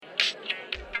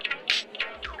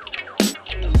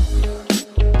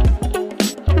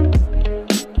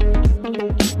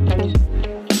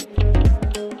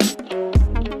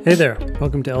Hey there,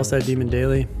 welcome to LSAT Demon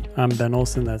Daily. I'm Ben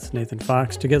Olson, that's Nathan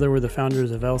Fox. Together we're the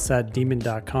founders of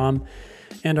LSATdemon.com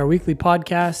and our weekly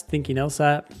podcast, Thinking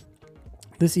LSAT.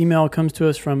 This email comes to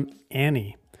us from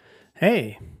Annie.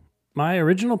 Hey, my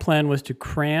original plan was to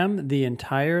cram the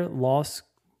entire law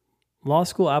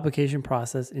school application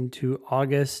process into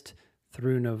August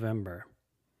through November.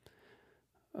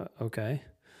 Okay.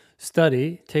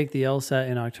 Study, take the LSAT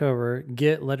in October,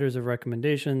 get letters of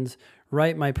recommendations,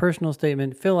 write my personal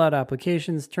statement, fill out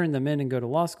applications, turn them in, and go to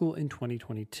law school in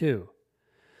 2022.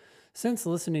 Since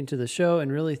listening to the show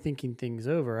and really thinking things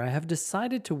over, I have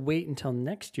decided to wait until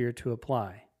next year to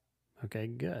apply. Okay,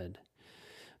 good.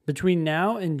 Between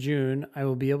now and June, I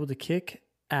will be able to get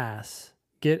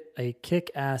a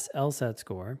kick-ass LSAT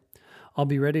score. I'll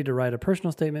be ready to write a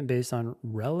personal statement based on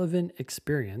relevant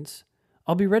experience.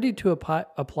 I'll be ready to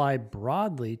apply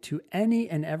broadly to any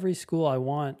and every school I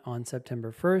want on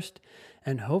September 1st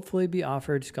and hopefully be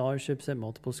offered scholarships at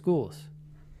multiple schools.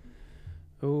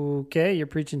 Okay, you're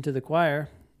preaching to the choir.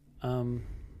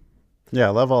 Yeah, I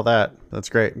love all that. That's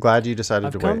great. Glad you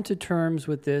decided to wait. I've come to terms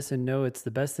with this and know it's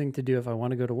the best thing to do if I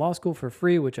want to go to law school for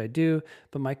free, which I do.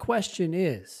 But my question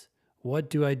is, what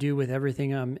do I do with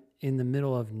everything I'm in the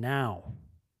middle of now?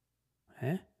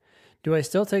 Do I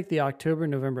still take the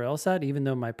October-November LSAT even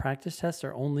though my practice tests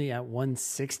are only at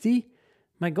 160?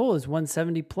 My goal is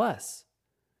 170 plus.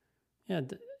 Yeah,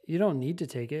 you don't need to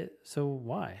take it, so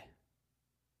why?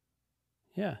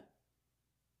 Yeah.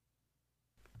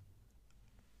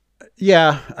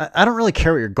 Yeah, I don't really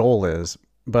care what your goal is,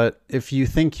 but if you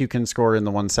think you can score in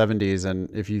the 170s and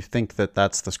if you think that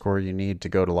that's the score you need to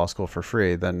go to law school for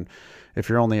free, then if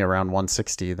you're only around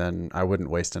 160, then I wouldn't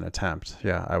waste an attempt.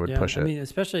 Yeah, I would push it. I mean,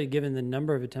 especially given the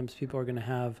number of attempts people are going to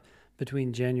have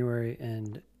between January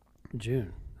and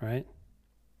June, right?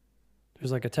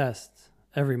 There's like a test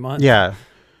every month. Yeah.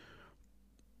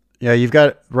 Yeah, you've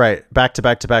got, right, back to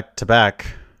back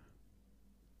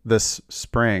this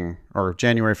spring, or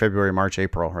January, February, March,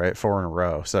 April, right? 4 in a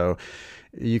row. So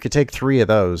you could take 3 of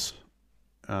those.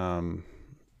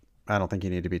 I don't think you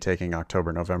need to be taking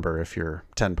October, November if you're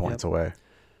 10 points away.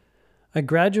 I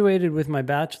graduated with my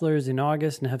bachelor's in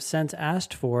August and have since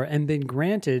asked for and been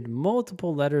granted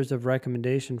multiple letters of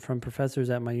recommendation from professors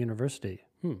at my university.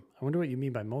 I wonder what you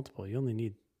mean by multiple. You only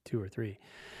need 2 or 3.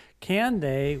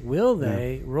 Will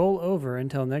they roll over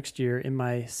until next year in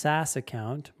my SAS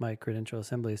account, my Credential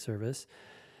Assembly Service?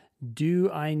 Do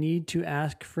I need to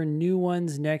ask for new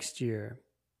ones next year?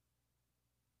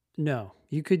 No,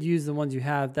 you could use the ones you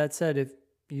have. That said, if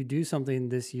you do something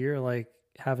this year, like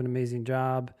have an amazing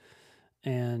job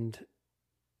and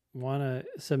want to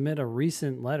submit a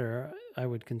recent letter, I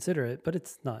would consider it, but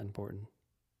it's not important.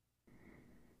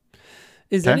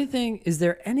 Is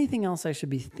there anything else I should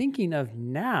be thinking of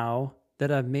now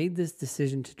that I've made this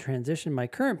decision to transition my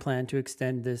current plan to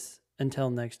extend this until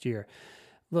next year?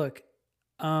 Look,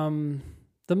 the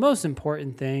most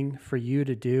important thing for you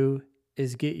to do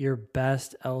is get your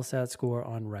best LSAT score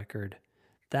on record.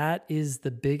 That is the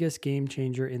biggest game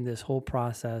changer in this whole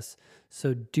process.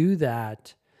 So do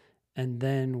that and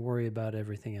then worry about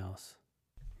everything else.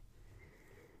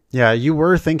 Yeah, you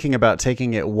were thinking about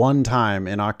taking it one time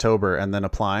in October and then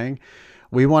applying.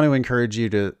 We want to encourage you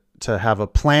to have a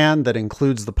plan that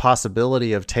includes the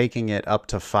possibility of taking it up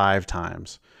to 5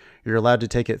 times. You're allowed to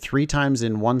take it 3 times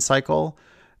in one cycle.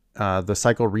 The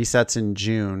cycle resets in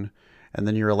June, and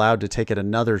then you're allowed to take it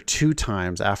another 2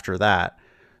 times after that.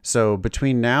 So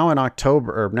between now and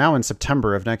October, or now and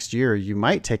September of next year, you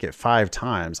might take it 5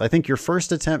 times. I think your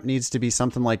first attempt needs to be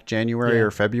something like January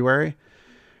or February.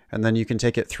 And then you can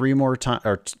take it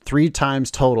 3 times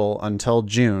total until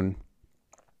June.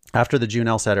 After the June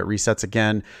LSAT, it resets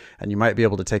again, and you might be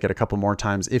able to take it a couple more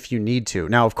times if you need to.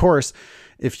 Now, of course,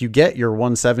 if you get your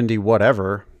 170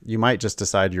 whatever, you might just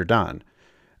decide you're done.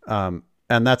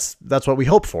 And that's what we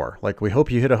hope for. Like, we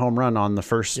hope you hit a home run on the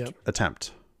first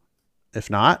attempt. If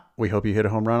not, we hope you hit a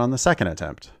home run on the second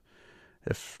attempt.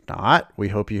 If not, we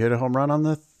hope you hit a home run on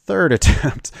the third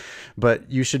attempt.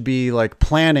 But you should be like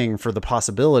planning for the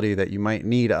possibility that you might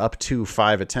need up to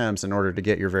 5 attempts in order to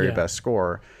get your very best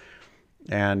score.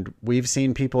 And we've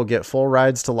seen people get full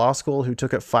rides to law school who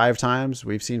took it 5 times.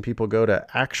 We've seen people go to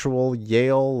actual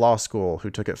Yale Law School who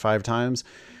took it 5 times.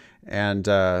 And,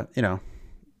 like I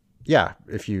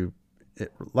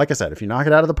said, if you knock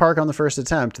it out of the park on the first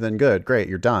attempt, then good, great,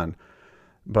 you're done.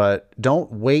 But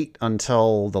don't wait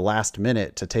until the last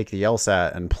minute to take the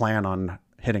LSAT and plan on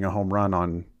hitting a home run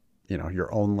on,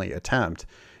 your only attempt.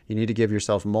 You need to give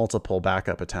yourself multiple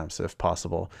backup attempts if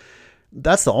possible.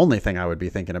 That's the only thing I would be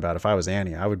thinking about if I was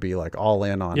Annie. I would be like all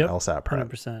in on LSAT prep.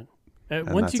 100%.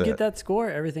 Once you get that score,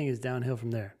 everything is downhill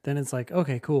from there. Then it's like,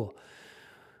 okay, cool.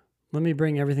 Let me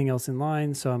bring everything else in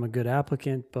line so I'm a good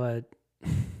applicant, but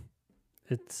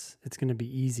it's going to be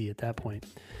easy at that point.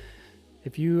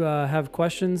 If you have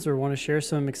questions or want to share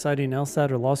some exciting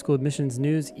LSAT or law school admissions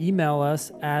news, email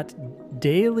us at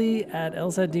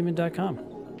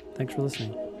daily@lsatdemon.com. Thanks for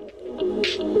listening.